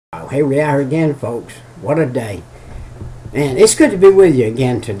Here we are again, folks. What a day. And it's good to be with you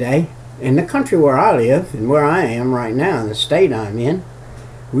again today. In the country where I live and where I am right now, in the state I'm in,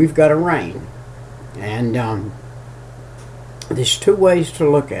 we've got a rain. And there's two ways to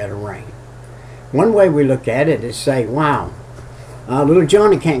look at a rain. One way we look at it is say, wow, little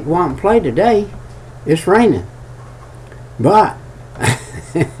Johnny can't go out and play today. It's raining. But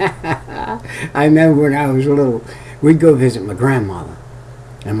I remember when I was little, we'd go visit my grandmother.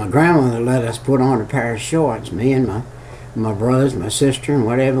 And my grandmother let us put on a pair of shorts. Me and my brothers, my sister, and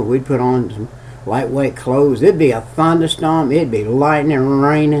whatever. We'd put on some lightweight clothes. It'd be a thunderstorm. It'd be lightning and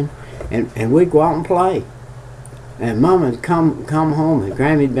raining. And we'd go out and play. And Mama would come home. And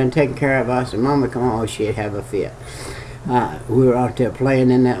Grammy'd been taking care of us. And Mama would come home. Oh, she'd have a fit. We were out there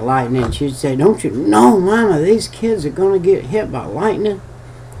playing in that lightning. And she'd say, don't you know, Mama, these kids are going to get hit by lightning?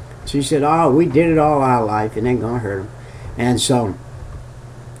 She said, oh, we did it all our life. It ain't going to hurt them. And so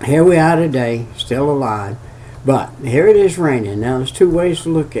here we are today, still alive, but here it is raining. Now, there's two ways to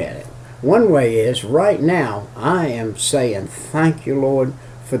look at it. One way is, right now, I am saying, thank you, Lord,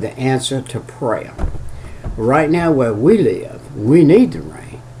 for the answer to prayer. Right now, where we live, we need the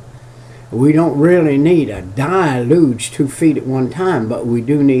rain. We don't really need a deluge 2 feet at one time, but we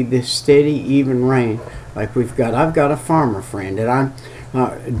do need this steady, even rain like we've got. I've got a farmer friend that I'm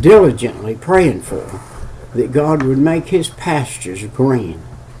diligently praying for, that God would make his pastures green.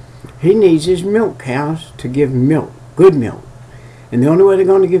 He needs his milk cows to give milk, good milk. And the only way they're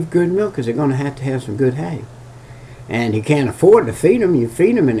going to give good milk is they're going to have some good hay. And he can't afford to feed them. You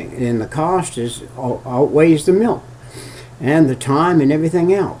feed them and the cost outweighs the milk and the time and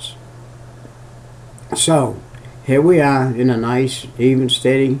everything else. So here we are in a nice, even,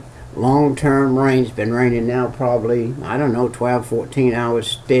 steady, long-term rain. It's been raining now probably, I don't know, 12, 14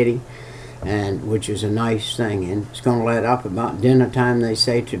 hours steady. And which is a nice thing, and it's going to let up about dinner time, they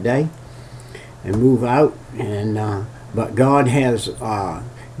say, today, and move out. And but God has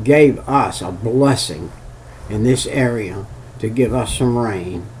gave us a blessing in this area to give us some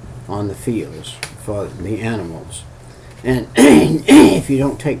rain on the fields for the animals. And if you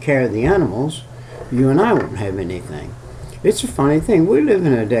don't take care of the animals, you and I won't have anything. It's a funny thing. We live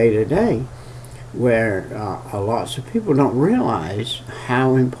in a day today where lots of people don't realize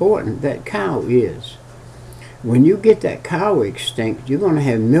how important that cow is. When you get that cow extinct, you're going to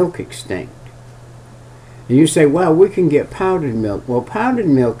have milk extinct. And you say, well, we can get powdered milk. Well, powdered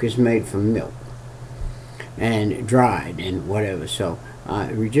milk is made from milk and dried and whatever. So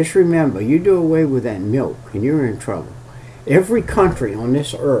just remember, you do away with that milk and you're in trouble. Every country on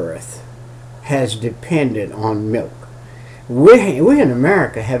this earth has depended on milk. We in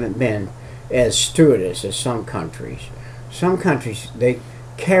America haven't been as stewardess as some countries. Some countries, they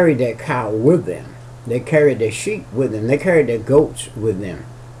carry their cow with them. They carried their sheep with them. They carried their goats with them.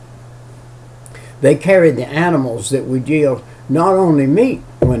 They carried the animals that would yield not only meat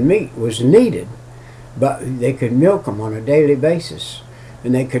when meat was needed, but they could milk them on a daily basis.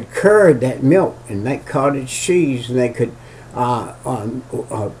 And they could curd that milk and make cottage cheese. And they could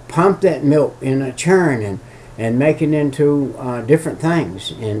pump that milk in a churn and make it into different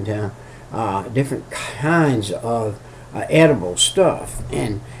things. And different kinds of edible stuff,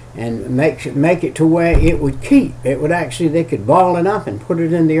 and make it to where it would keep. It would actually, they could ball it up and put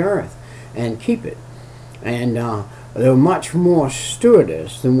it in the earth and keep it. And they were much more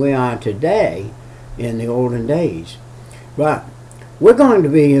stewardess than we are today in the olden days. But we're going to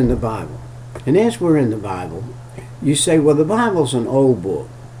be in the Bible. And as we're in the Bible, you say, well, the Bible's an old book.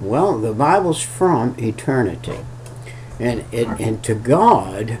 Well, the Bible's from eternity. And to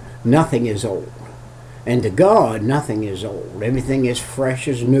God, nothing is old. And to God, nothing is old. Everything is fresh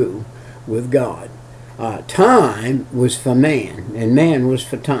as new with God. Time was for man, and man was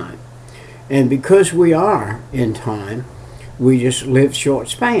for time. And because we are in time, we just live short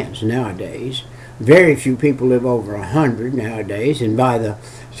spans nowadays. Very few people live over 100 nowadays, and by the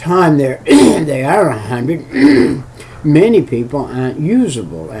time they are 100, many people aren't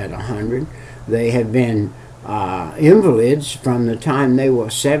usable at 100. They have been invalids from the time they were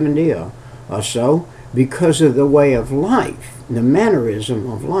 70 or so because of the way of life, the mannerism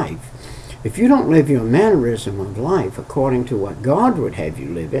of life. If you don't live your mannerism of life according to what God would have you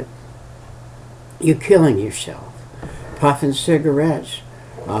live it, you're killing yourself. Puffing cigarettes,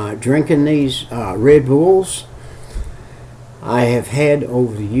 drinking these Red Bulls. I have had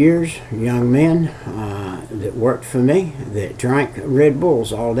over the years young men that worked for me that drank Red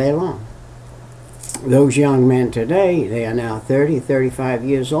Bulls all day long. Those young men today, they are now 30, 35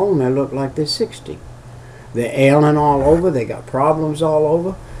 years old, and they look like they're 60. They're ailing all over. They got problems all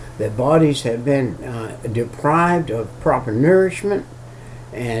over. Their bodies have been deprived of proper nourishment.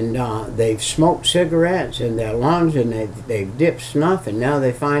 and they've smoked cigarettes in their lungs, and they've dipped snuff, and now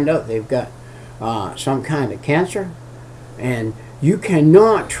they find out they've got some kind of cancer. And you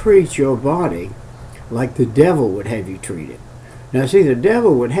cannot treat your body like the devil would have you treat it. Now see, the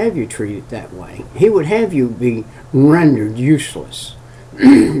devil would have you treat it that way. He would have you be rendered useless.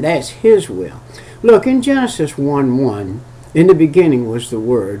 That's his will. Look, in Genesis 1:1, in the beginning was the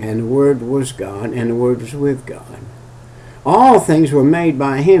Word, and the Word was God, and the Word was with God. All things were made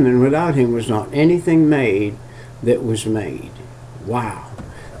by him, and without him was not anything made that was made. Wow.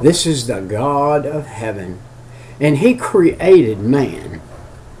 This is the God of heaven. And he created man.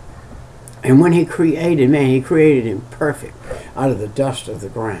 And when he created man, he created him perfect out of the dust of the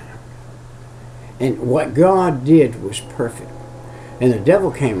ground. And what God did was perfect. And the devil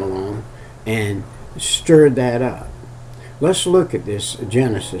came along and stirred that up. Let's look at this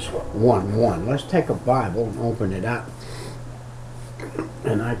Genesis 1:1. Let's take a Bible and open it up.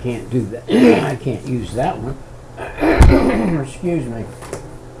 And I can't do that. I can't use that one. Excuse me.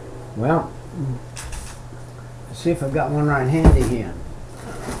 Well, let's see if I've got one right handy here.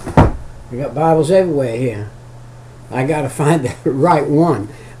 We got Bibles everywhere here. I got to find the right one.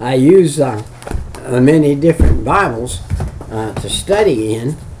 I use many different Bibles to study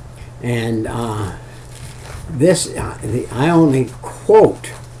in, and I only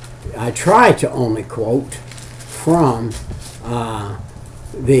quote. I try to only quote from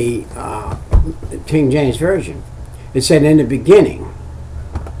the King James Version. It said, "In the beginning."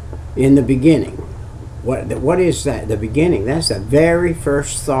 In the beginning. What is that? The beginning. That's the very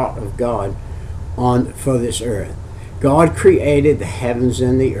first thought of God for this earth. God created the heavens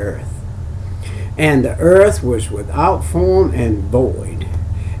and the earth. And the earth was without form and void,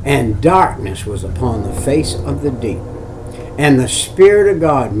 and darkness was upon the face of the deep. And the Spirit of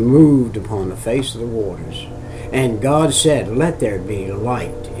God moved upon the face of the waters. And God said, "Let there be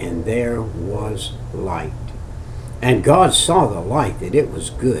light," and there was light. And God saw the light, that it was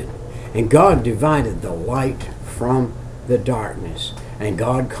good. And God divided the light from the darkness. And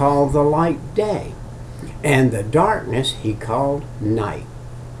God called the light day, and the darkness he called night.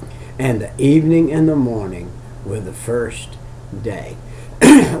 And the evening and the morning were the first day.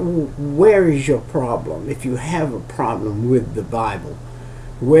 Where is your problem? If you have a problem with the Bible,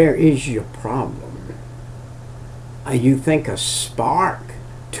 where is your problem? You think a spark,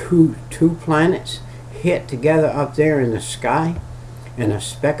 two planets hit together up there in the sky, and a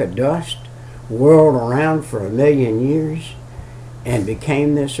speck of dust whirled around for 1,000,000 years and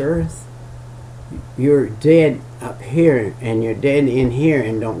became this earth? You're dead up here, and you're dead in here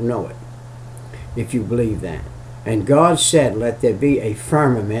and don't know it, if you believe that. And God said, "Let there be a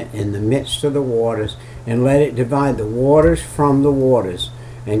firmament in the midst of the waters, and let it divide the waters from the waters."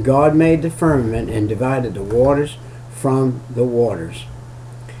 And God made the firmament and divided the waters from the waters.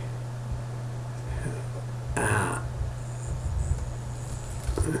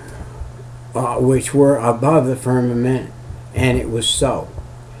 Which were above the firmament, and it was so.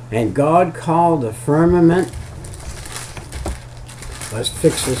 And God called the firmament. Let's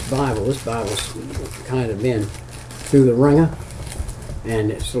fix this Bible. This Bible's kind of been through the ringer,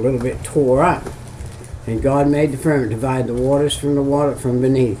 and it's a little bit tore up. And God made the firmament, divide the waters from the water from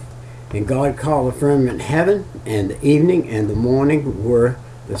beneath. And God called the firmament heaven, and the evening and the morning were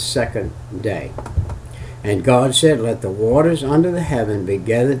the second day. And God said, "Let the waters under the heaven be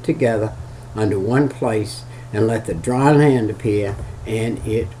gathered together unto one place, and let the dry land appear," and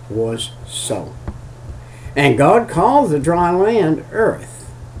it was so. And God called the dry land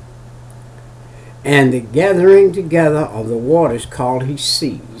earth, and the gathering together of the waters called he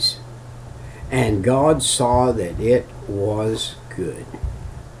seas. And God saw that it was good.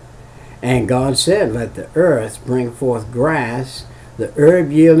 And God said, "Let the earth bring forth grass, the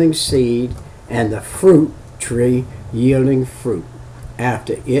herb yielding seed, and the fruit tree yielding fruit,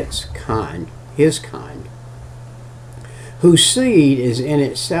 after its kind, his kind, whose seed is in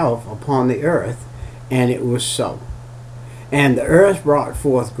itself upon the earth," and it was so. And the earth brought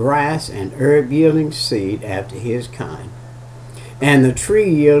forth grass and herb yielding seed after his kind, and the tree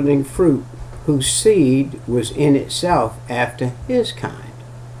yielding fruit, whose seed was in itself after his kind.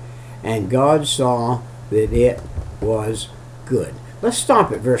 And God saw that it was good. Let's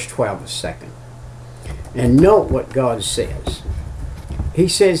stop at verse 12 a second and note what God says. He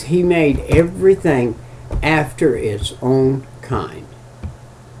says he made everything after its own kind,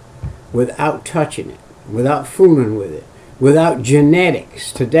 without touching it, without fooling with it, without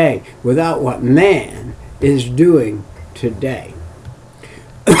genetics today, without what man is doing today.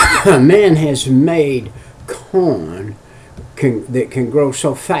 Man has made corn that can grow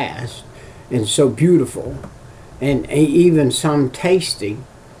so fast and so beautiful and even some tasty,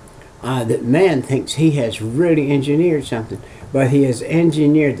 that man thinks he has really engineered something, but he has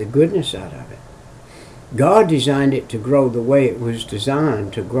engineered the goodness out of it. God designed it to grow the way it was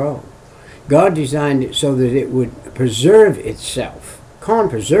designed to grow. God designed it so that it would preserve itself. Corn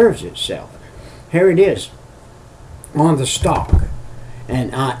preserves itself. Here it is on the stalk,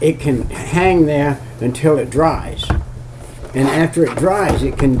 and it can hang there until it dries. And after it dries,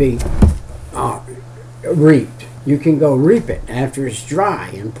 it can be reaped. You can go reap it after it's dry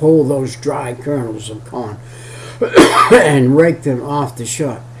and pull those dry kernels of corn and rake them off the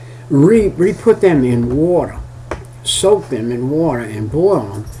shuck. Re-put them in water, soak them in water and boil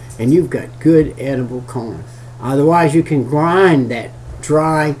them, and you've got good edible corn. Otherwise, you can grind that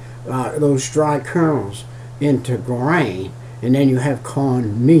dry, those dry kernels into grain, and then you have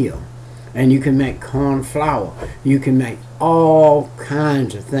corn meal, and you can make corn flour. You can make all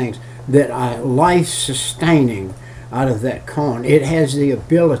kinds of things that are life-sustaining out of that corn. It has the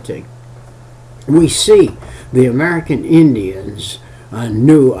ability. We see the American Indians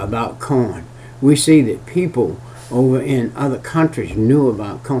knew about corn. We see that people over in other countries knew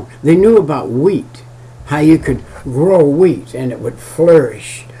about corn. They knew about wheat, how you could grow wheat and it would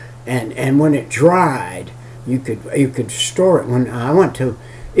flourish, and when it dried, you could store it. When I went to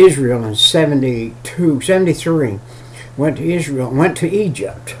Israel in 73, went to Israel, went to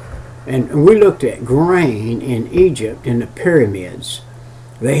Egypt, and we looked at grain in Egypt in the pyramids.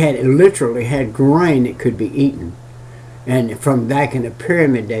 They had literally had grain that could be eaten. And from back in the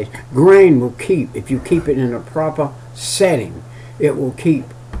pyramid days, grain will keep, if you keep it in a proper setting, it will keep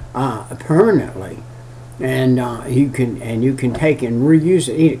permanently. And you can take and reuse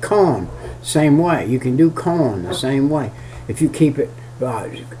it. Eat it. Corn, same way. You can do corn the same way. If you keep it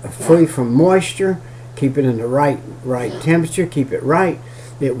free from moisture, keep it in the right temperature, keep it right,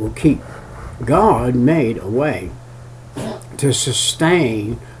 it will keep. God made a way to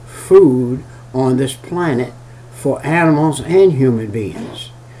sustain food on this planet for animals and human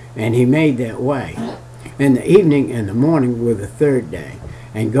beings. And he made that way. And the evening and the morning were the third day.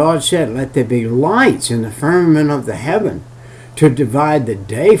 And God said, let there be lights in the firmament of the heaven to divide the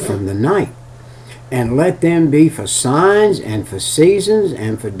day from the night. And let them be for signs and for seasons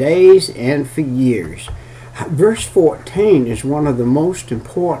and for days and for years. Verse 14 is one of the most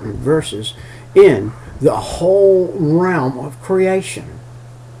important verses in the whole realm of creation.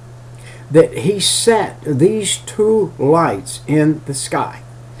 That he set these two lights in the sky.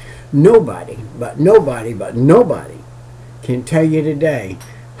 Nobody can tell you today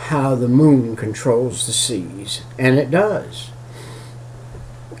how the moon controls the seas, and it does.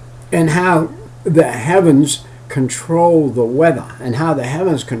 And how the heavens control the weather, and how the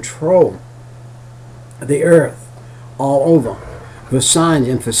heavens control the earth all over, for signs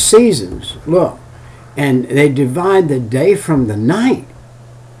and for seasons. Look, and they divide the day from the night.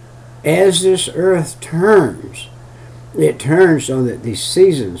 As this earth turns, it turns so that these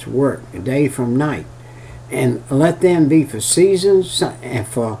seasons work, day from night. And let them be for seasons and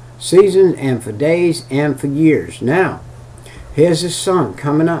for days and for years. Now, here's the sun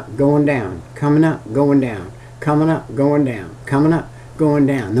coming up, going down, coming up, going down, coming up, going down, coming up, going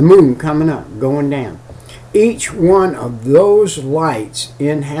down. The moon coming up, going down. Each one of those lights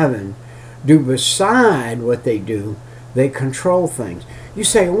in heaven do beside what they do, they control things. You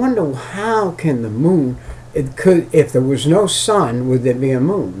say, I wonder how can the moon, if there was no sun, would there be a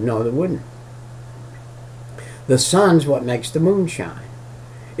moon? No, there wouldn't. The sun's what makes the moon shine.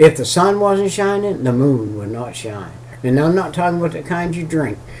 If the sun wasn't shining, the moon would not shine. And I'm not talking about the kind you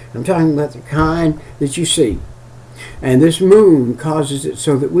drink. I'm talking about the kind that you see. And this moon causes it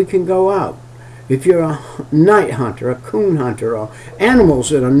so that we can go out. If you're a night hunter, a coon hunter, or animals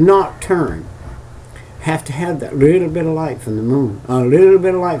that are nocturnal, have to have that little bit of light from the moon, a little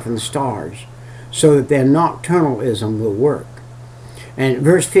bit of light from the stars, so that their nocturnalism will work. And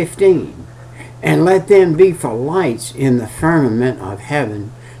verse 15, and let them be for lights in the firmament of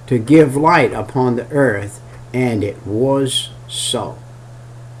heaven to give light upon the earth, and it was so.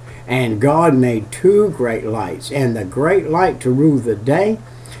 And God made two great lights, and the great light to rule the day,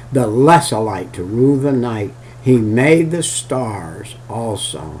 the lesser light to rule the night. He made the stars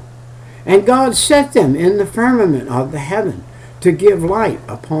also. And God set them in the firmament of the heaven to give light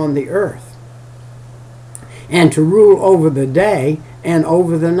upon the earth, and to rule over the day and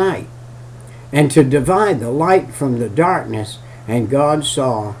over the night, and to divide the light from the darkness. And God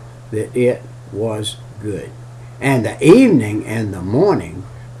saw that it was good. And the evening and the morning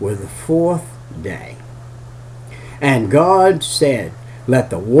were the fourth day. And God said, let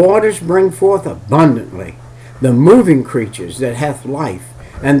the waters bring forth abundantly the moving creatures that hath life,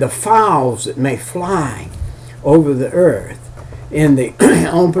 and the fowls that may fly, over the earth in the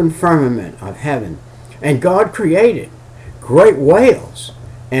open firmament of heaven. And God created great whales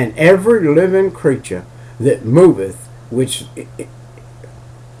and every living creature that moveth, which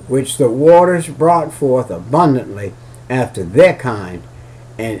the waters brought forth abundantly after their kind,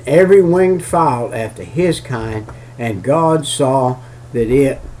 and every winged fowl after his kind. And God saw that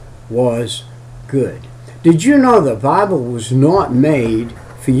it was good. Did you know the Bible was not made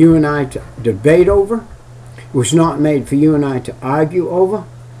for you and I to debate over? It was not made for you and I to argue over.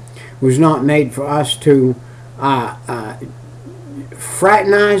 It was not made for us to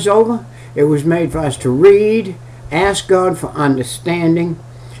fraternize over. It was made for us to read, ask God for understanding,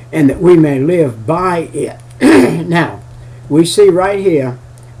 and that we may live by it. Now, we see right here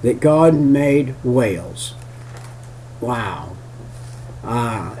that God made whales. Wow.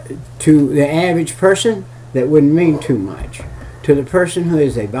 To the average person, that wouldn't mean too much. To the person who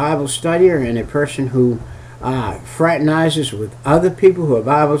is a Bible studier and a person who fraternizes with other people who are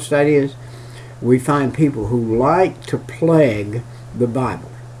Bible studiers, we find people who like to plague the Bible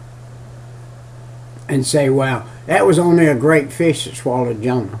and say, well, that was only a great fish that swallowed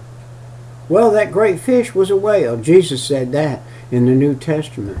Jonah. Well, that great fish was a whale. Jesus said that in the New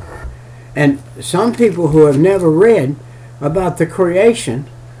Testament. And some people who have never read about the creation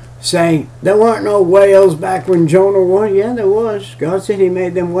say, there weren't no whales back when Jonah was. Yeah, there was. God said he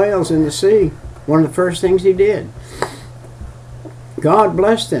made them whales in the sea. One of the first things he did. God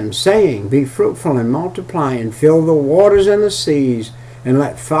blessed them, saying, be fruitful and multiply, and fill the waters and the seas, and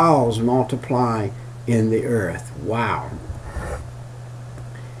let fowls multiply in the earth. Wow.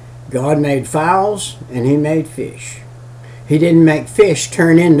 God made fowls, and he made fish. He didn't make fish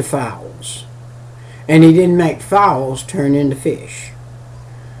turn into fowls. And he didn't make fowls turn into fish.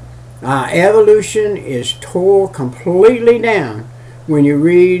 Evolution is tore completely down when you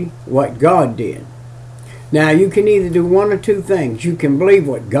read what God did. Now, you can either do one or two things. You can believe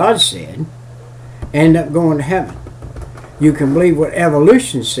what God said, end up going to heaven. You can believe what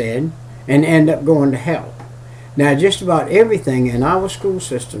evolution said, and end up going to hell. Now, just about everything in our school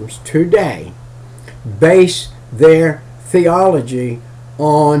systems today base their theology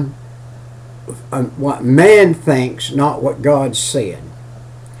on what man thinks, not what God said.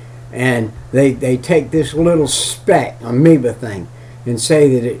 And they take this little speck, amoeba thing, and say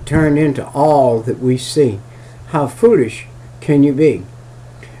that it turned into all that we see. How foolish can you be?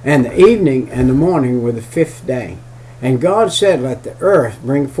 And the evening and the morning were the fifth day. And God said, let the earth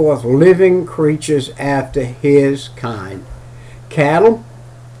bring forth living creatures after his kind. Cattle,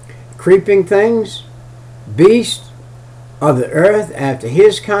 creeping things, beasts of the earth after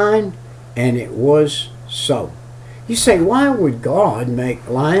his kind, and it was so. You say, why would God make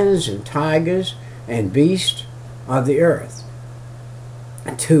lions and tigers and beasts of the earth?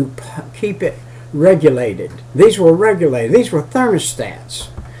 To keep it regulated. These were regulated. These were thermostats,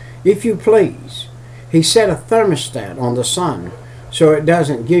 if you please. He set a thermostat on the sun so it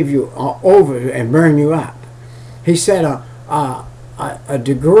doesn't give you over and burn you up. He set a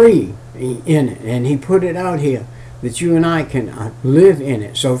degree in it, and he put it out here that you and I can live in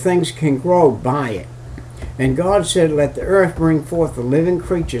it, so things can grow by it. And God said, let the earth bring forth the living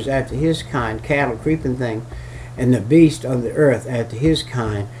creatures after his kind, cattle, creeping things, and the beast of the earth after his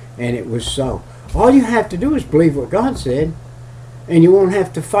kind, and it was so. All you have to do is believe what God said, and you won't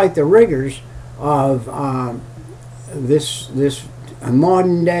have to fight the rigors of this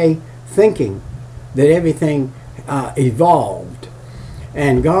modern day thinking that everything evolved.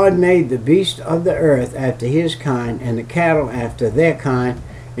 And God made the beast of the earth after his kind, and the cattle after their kind,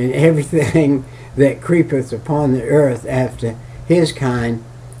 and everything that creepeth upon the earth after his kind.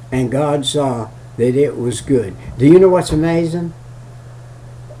 And God saw that it was good. Do you know what's amazing?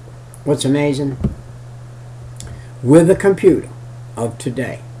 What's amazing? With a computer of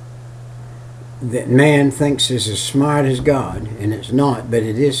today, that man thinks is as smart as God, and it's not, but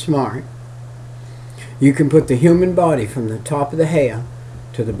it is smart. You can put the human body from the top of the hair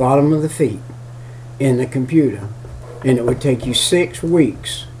to the bottom of the feet in the computer, and it would take you 6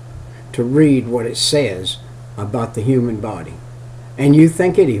 weeks to read what it says about the human body. And you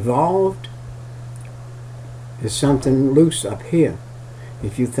think it evolved? There's something loose up here,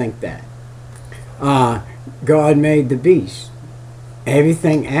 if you think that. God made the beast,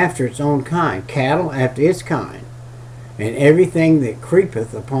 everything after its own kind, cattle after its kind, and everything that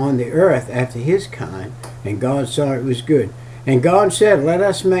creepeth upon the earth after his kind, and God saw it was good. And God said, let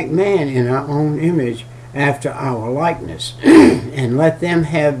us make man in our own image, after our likeness, and let them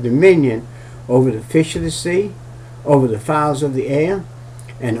have dominion over the fish of the sea, over the fowls of the air,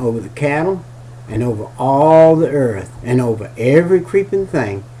 and over the cattle, and over all the earth, and over every creeping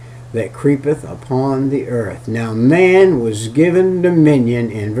thing that creepeth upon the earth. Now man was given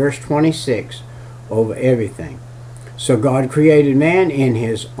dominion in verse 26 over everything. So God created man in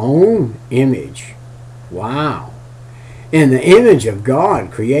his own image. Wow. In the image of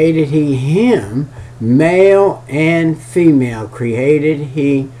God created he him, male and female created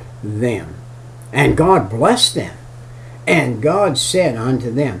he them. And God blessed them. And God said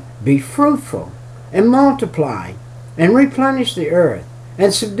unto them, Be fruitful, and multiply, and replenish the earth,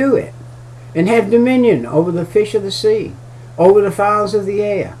 and subdue it, and have dominion over the fish of the sea, over the fowls of the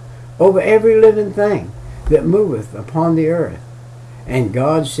air, over every living thing that moveth upon the earth. And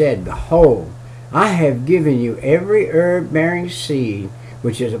God said, Behold, I have given you every herb bearing seed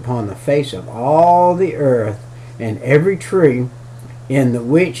which is upon the face of all the earth, and every tree in the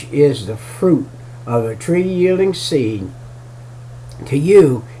which is the fruit of a tree yielding seed. To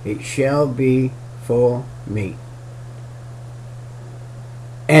you it shall be for meat.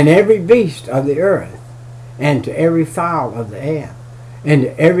 And every beast of the earth, and to every fowl of the air, and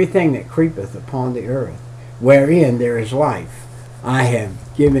to everything that creepeth upon the earth, wherein there is life, I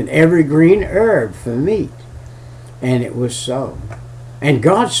have given every green herb for meat. And it was so. And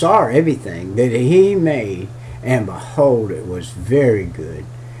God saw everything that he made, and behold, it was very good.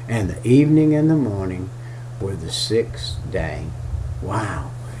 And the evening and the morning were the sixth day.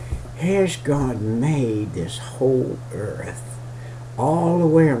 Wow. Here's God made this whole earth all the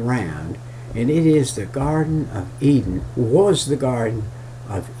way around, and it is the Garden of Eden, was the Garden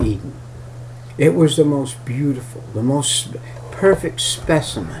of Eden. It was the most beautiful, the most perfect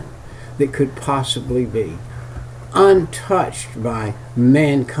specimen that could possibly be, untouched by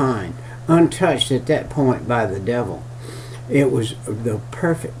mankind, untouched at that point by the devil. It was the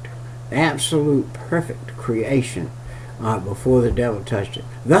perfect, absolute perfect creation before the devil touched it.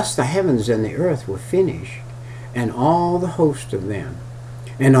 Thus the heavens and the earth were finished, and all the host of them.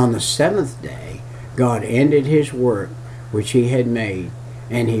 And on the seventh day God ended his work which he had made,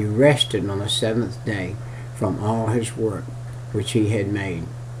 and he rested on the seventh day from all his work which he had made.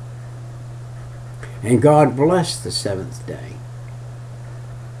 And God blessed the seventh day.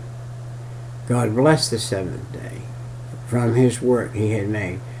 God blessed the seventh day from his work he had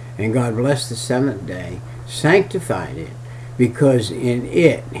made. And God blessed the seventh day, sanctified it, because in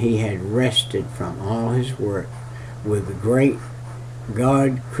it he had rested from all his work with the great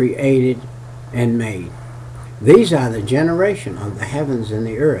God created and made. These are the generation of the heavens and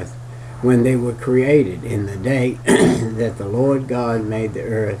the earth when they were created in the day that the Lord God made the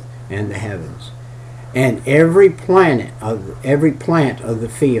earth and the heavens. And every plant of the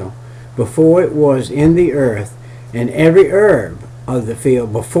field before it was in the earth, and every herb of the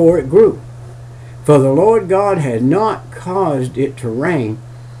field before it grew. For the Lord God had not caused it to rain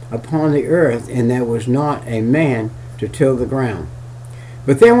upon the earth, and there was not a man to till the ground.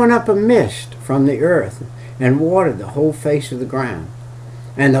 But there went up a mist from the earth, and watered the whole face of the ground.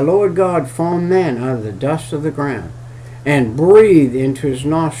 And the Lord God formed man out of the dust of the ground, and breathed into his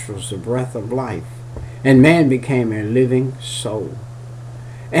nostrils the breath of life, and man became a living soul.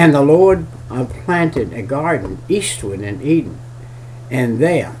 And the Lord planted a garden eastward in Eden, and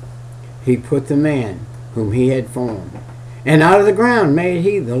there he put the man whom he had formed. And out of the ground made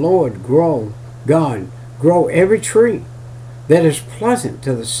he, the Lord God, grow every tree that is pleasant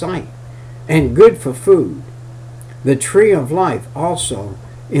to the sight, and good for food, the tree of life also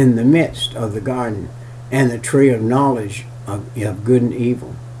in the midst of the garden, and the tree of knowledge of good and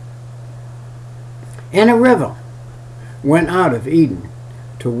evil. And a river went out of Eden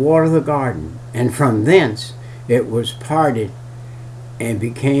to water the garden, and from thence it was parted and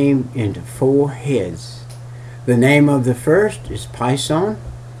became into four heads. The name of the first is Pison,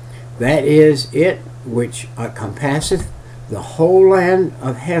 that is it which compasseth the whole land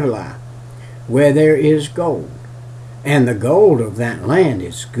of Havilah, where there is gold, and the gold of that land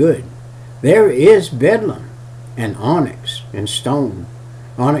is good. There is Bedlam, and onyx stone,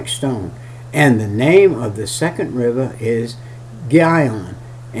 and the name of the second river is Gihon,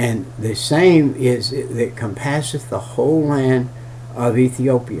 and the same is that compasseth the whole land of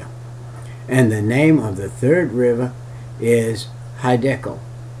Ethiopia. And the name of the third river is Hiddekel,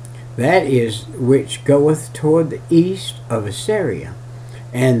 that is which goeth toward the east of Assyria.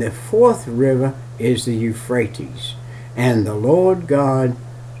 And the fourth river is the Euphrates. And the Lord God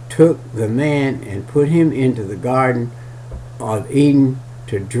took the man and put him into the garden of Eden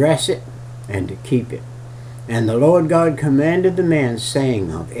to dress it and to keep it. And the Lord God commanded the man,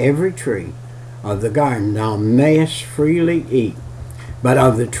 saying, Of every tree of the garden thou mayest freely eat, but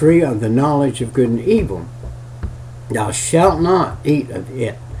of the tree of the knowledge of good and evil thou shalt not eat of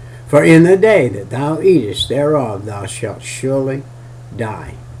it. For in the day that thou eatest thereof thou shalt surely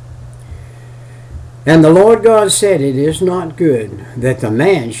die. And the Lord God said, It is not good that the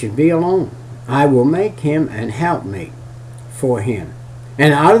man should be alone. I will make him an helpmate for him.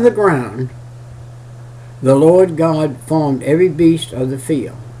 And out of the ground the Lord God formed every beast of the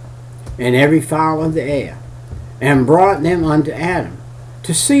field, and every fowl of the air, and brought them unto Adam,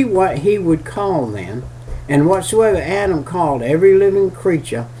 to see what he would call them. And whatsoever Adam called every living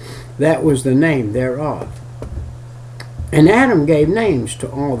creature, that was the name thereof. And Adam gave names to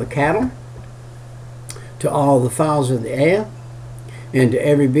all the cattle, to all the fowls of the air, and to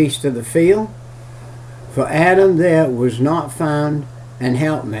every beast of the field. For Adam there was not found an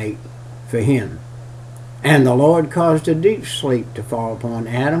helpmate for him. And the Lord caused a deep sleep to fall upon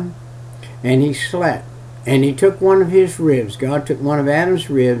Adam, and he slept. And he took one of his ribs, God took one of Adam's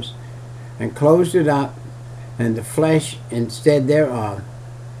ribs, and closed it up, and the flesh instead thereof.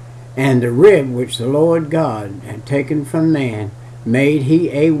 And the rib which the Lord God had taken from man made he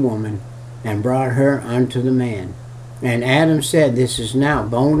a woman, and brought her unto the man. And Adam said, This is now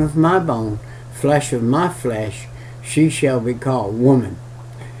bone of my bone, flesh of my flesh. She shall be called woman,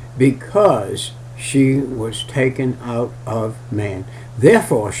 because she was taken out of man.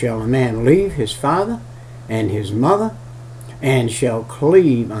 Therefore shall a man leave his father and his mother, and shall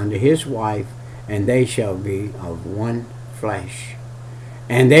cleave unto his wife, and they shall be of one flesh.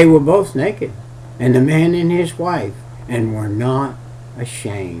 And they were both naked, and the man and his wife, and were not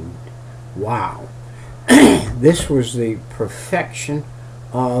ashamed. Wow. This was the perfection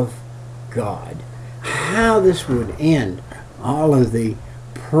of God. How this would end all of the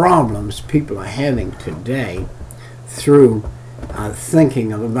problems people are having today through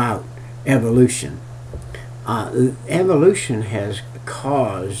thinking about evolution. Evolution has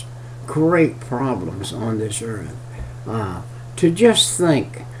caused great problems on this earth. To just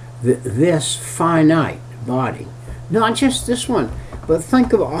think that this finite body, not just this one, but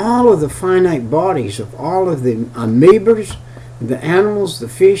think of all of the finite bodies of all of the amoebas, the animals, the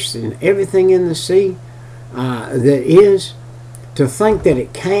fish, and everything in the sea that is, to think that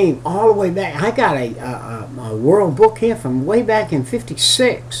it came all the way back. I got a world book here from way back in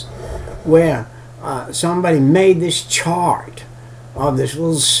 '56 where somebody made this chart of this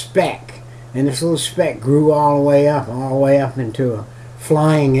little speck, and this little speck grew all the way up into a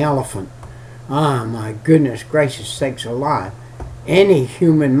flying elephant. Ah, my goodness gracious sakes alive. Any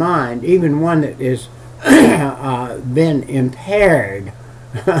human mind, even one that is been impaired,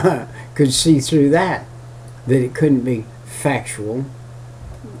 could see through that it couldn't be factual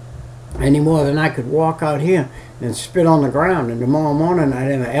any more than I could walk out here and spit on the ground, and tomorrow morning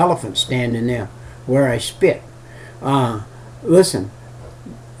I'd have an elephant standing there where I spit. Listen,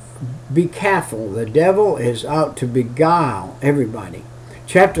 be careful. The devil is out to beguile everybody.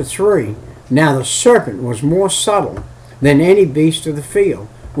 Chapter 3, Now the serpent was more subtle than any beast of the field,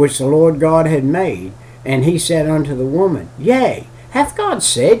 which the Lord God had made. And he said unto the woman, Yea, hath God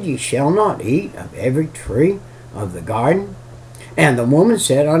said, Ye shall not eat of every tree of the garden? And the woman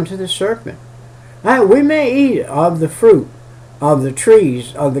said unto the serpent, We may eat of the fruit of the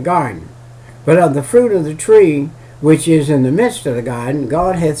trees of the garden, but of the fruit of the tree which is in the midst of the garden,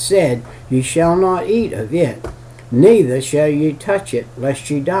 God hath said, Ye shall not eat of it, neither shall ye touch it, lest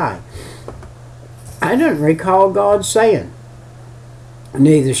ye die. I don't recall God saying,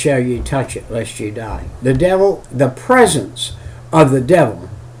 Neither shall ye touch it, lest ye die. The devil, the presence of the devil,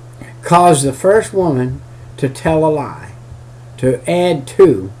 caused the first woman to tell a lie, to add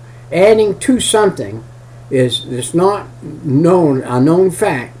to. Adding to something is not known, a known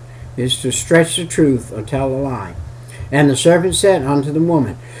fact, is to stretch the truth or tell a lie. And the serpent said unto the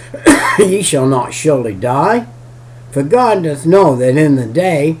woman, Ye shall not surely die, for God doth know that in the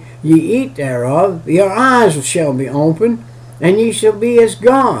day ye eat thereof, your eyes shall be opened, and ye shall be as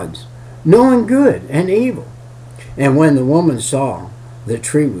gods, knowing good and evil. And when the woman saw the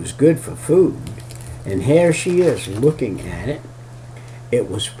tree was good for food, and here she is looking at it, it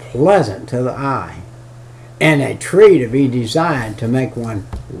was pleasant to the eye, and a tree to be desired to make one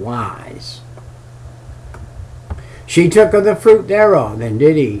wise. She took of the fruit thereof, and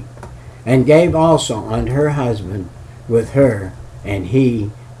did eat, and gave also unto her husband with her, and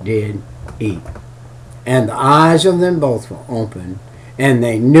he did eat. And the eyes of them both were opened, and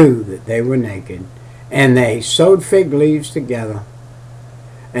they knew that they were naked. And they sewed fig leaves together,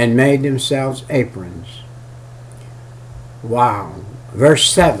 and made themselves aprons. Wow. Verse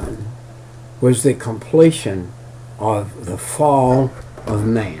 7 was the completion of the fall of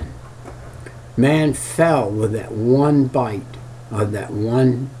man. Man fell with that one bite of that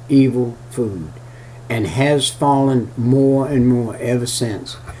one evil food, and has fallen more and more ever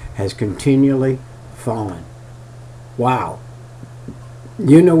since, has continually fallen. Wow.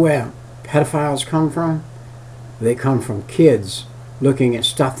 You know where pedophiles come from? They come from kids looking at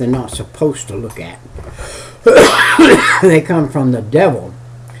stuff they're not supposed to look at. They come from the devil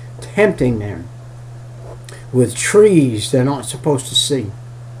tempting them with trees they're not supposed to see.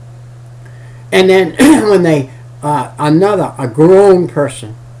 And then when they, a grown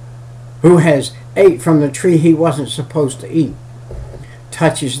person who has ate from the tree he wasn't supposed to eat,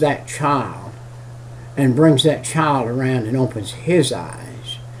 touches that child and brings that child around and opens his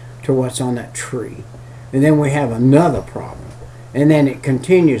eyes to what's on that tree. And then we have another problem. And then it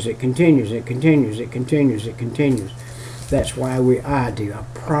continues, it continues, it continues, it continues, it continues. That's why we are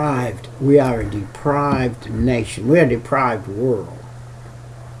deprived. We are a deprived nation. We are a deprived world.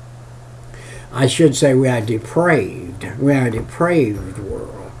 I should say we are depraved. We are a depraved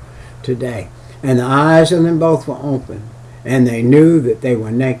world today. And the eyes of them both were open, and they knew that they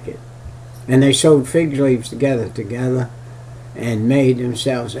were naked. And they sewed fig leaves together, and made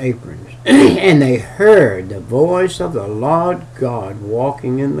themselves aprons. And they heard the voice of the Lord God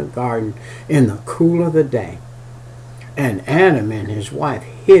walking in the garden in the cool of the day. And Adam and his wife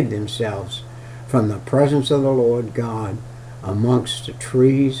hid themselves from the presence of the Lord God amongst the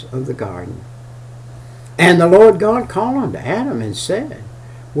trees of the garden. And the Lord God called unto Adam and said,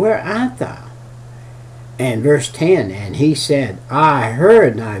 Where art thou? And verse 10, and he said, I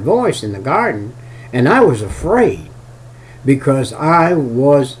heard thy voice in the garden, and I was afraid, because I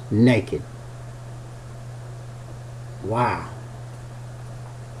was naked. Wow.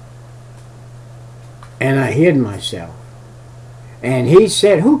 And I hid myself. And he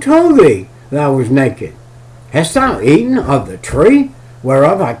said, Who told thee thou was naked? Hast thou eaten of the tree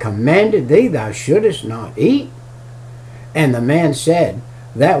whereof I commanded thee thou shouldest not eat? And the man said,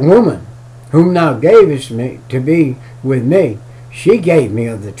 That woman whom thou gavest me to be with me, she gave me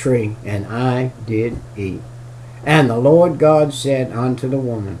of the tree, and I did eat. And the Lord God said unto the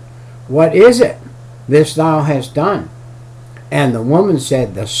woman, What is it this thou hast done? And the woman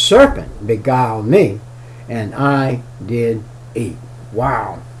said, The serpent beguiled me, and I did eat.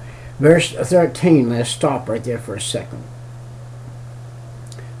 Wow. Verse 13, let's stop right there for a second.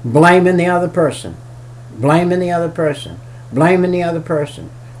 Blaming the other person. Blaming the other person. Blaming the other person.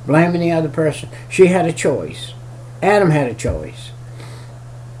 Blaming the other person. She had a choice. Adam had a choice.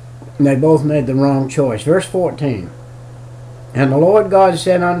 And they both made the wrong choice. Verse 14. And the Lord God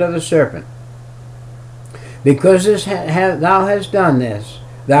said unto the serpent, Because thou hast done this,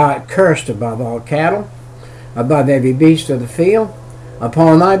 thou art cursed above all cattle, above every beast of the field.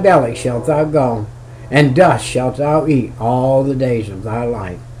 Upon thy belly shalt thou go, and dust shalt thou eat all the days of thy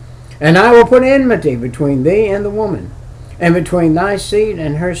life. And I will put enmity between thee and the woman, and between thy seed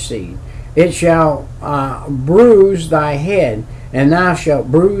and her seed. It shall bruise thy head, and thou shalt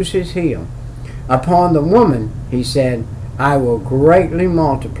bruise his heel. Upon the woman, he said, I will greatly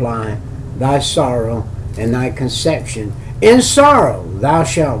multiply thy sorrow and thy conception. In sorrow thou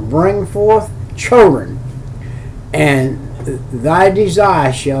shalt bring forth children, and thy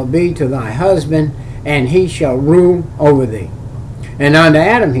desire shall be to thy husband, and he shall rule over thee. And unto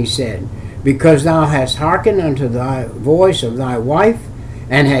Adam he said, Because thou hast hearkened unto thy voice of thy wife,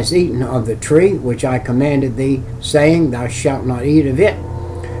 and hast eaten of the tree which I commanded thee, saying, Thou shalt not eat of it.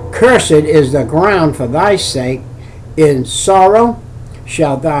 Cursed is the ground for thy sake. In sorrow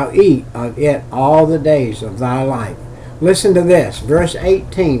shalt thou eat of it all the days of thy life. Listen to this. Verse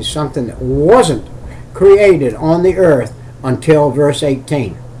 18, something that wasn't created on the earth until verse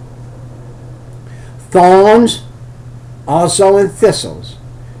 18. Thorns also and thistles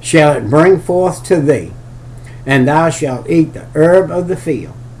shall it bring forth to thee, and thou shalt eat the herb of the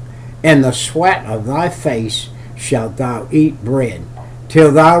field. In the sweat of thy face shalt thou eat bread,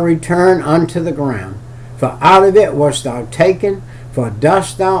 till thou return unto the ground. For out of it wast thou taken, for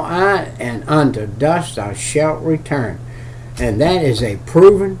dust thou art, and unto dust thou shalt return. And that is a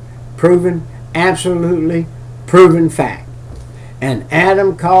proven, absolutely proven fact. And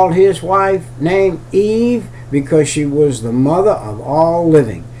Adam called his wife named Eve, because she was the mother of all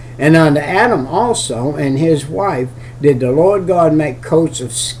living. And unto Adam also and his wife did the Lord God make coats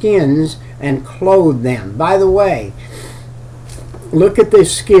of skins and clothe them. By the way, look at the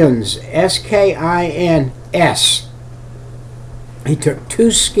skins, S-K-I-N-S. He took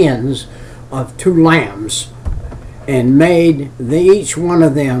 2 skins of 2 lambs and made each one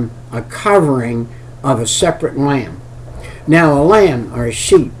of them a covering of a separate lamb. Now a lamb or a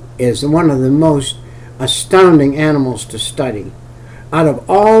sheep is one of the most astounding animals to study. Out of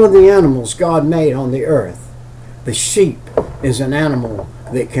all of the animals God made on the earth, the sheep is an animal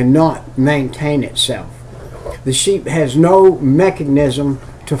that cannot maintain itself. The sheep has no mechanism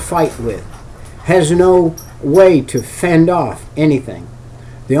to fight with, has no way to fend off anything.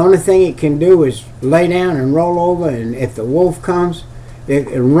 The only thing it can do is lay down and roll over, and if the wolf comes,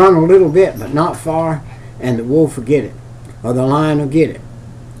 it'll run a little bit, but not far, and the wolf will get it, or the lion will get it.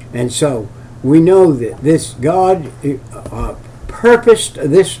 And so we know that this God purposed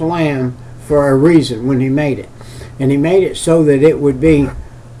this lamb for a reason when he made it. And he made it so that it would be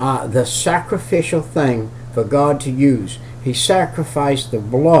the sacrificial thing for God to use. He sacrificed the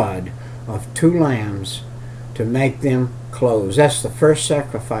blood of 2 lambs to make them clothes. That's the first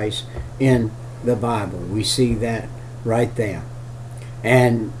sacrifice in the Bible. We see that right there.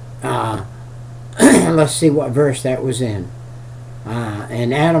 And let's see what verse that was in.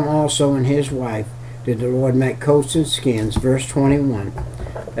 And Adam also and his wife did the Lord make coats and skins, verse 21.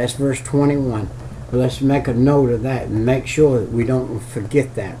 That's verse 21. Let's make a note of that and make sure that we don't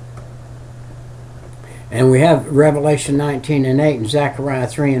forget that. And we have Revelation 19 and 8 and Zechariah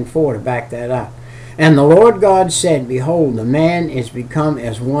 3 and 4 to back that up. And the Lord God said, Behold, the man is become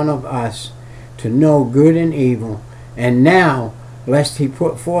as one of us, to know good and evil. And now, lest he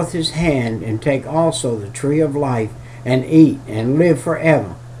put forth his hand and take also the tree of life, and eat, and live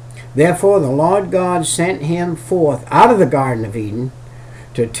forever. Therefore the Lord God sent him forth out of the Garden of Eden,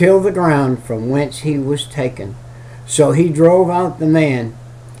 to till the ground from whence he was taken. So he drove out the man,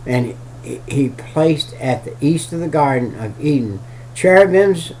 and he placed at the east of the Garden of Eden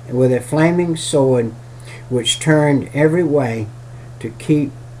cherubims with a flaming sword, which turned every way to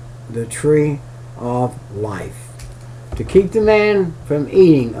keep the tree of life. To keep the man from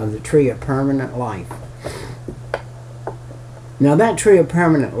eating of the tree of permanent life. Now that tree of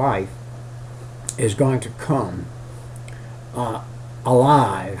permanent life is going to come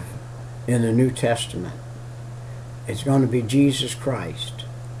alive in the New Testament. It's going to be Jesus Christ.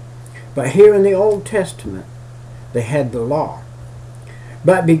 But here in the Old Testament, they had the law.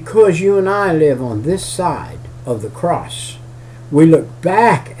 But because you and I live on this side of the cross, we look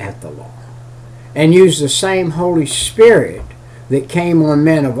back at the law and use the same Holy Spirit that came on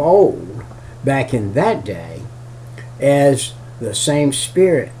men of old back in that day as the same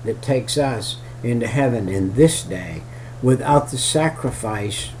Spirit that takes us into heaven in this day, without the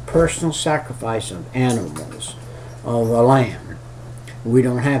sacrifice, personal sacrifice of animals, of a lamb. We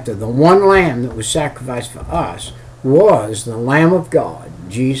don't have to. The one lamb that was sacrificed for us was the Lamb of God,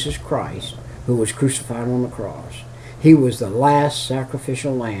 Jesus Christ, who was crucified on the cross. He was the last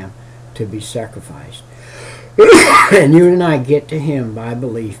sacrificial lamb to be sacrificed. And you and I get to him by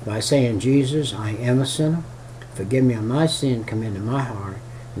belief, by saying, Jesus, I am a sinner. Forgive me of my sin, come into my heart,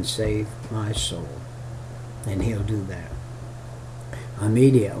 and save my soul. And he'll do that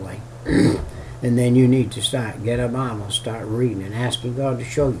immediately. And then you need to get a Bible, start reading and asking God to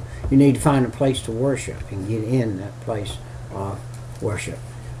show you. You need to find a place to worship and get in that place of worship.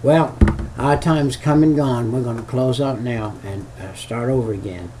 Well, our time's come and gone. We're going to close out now and start over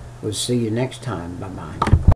again. We'll see you next time. Bye-bye.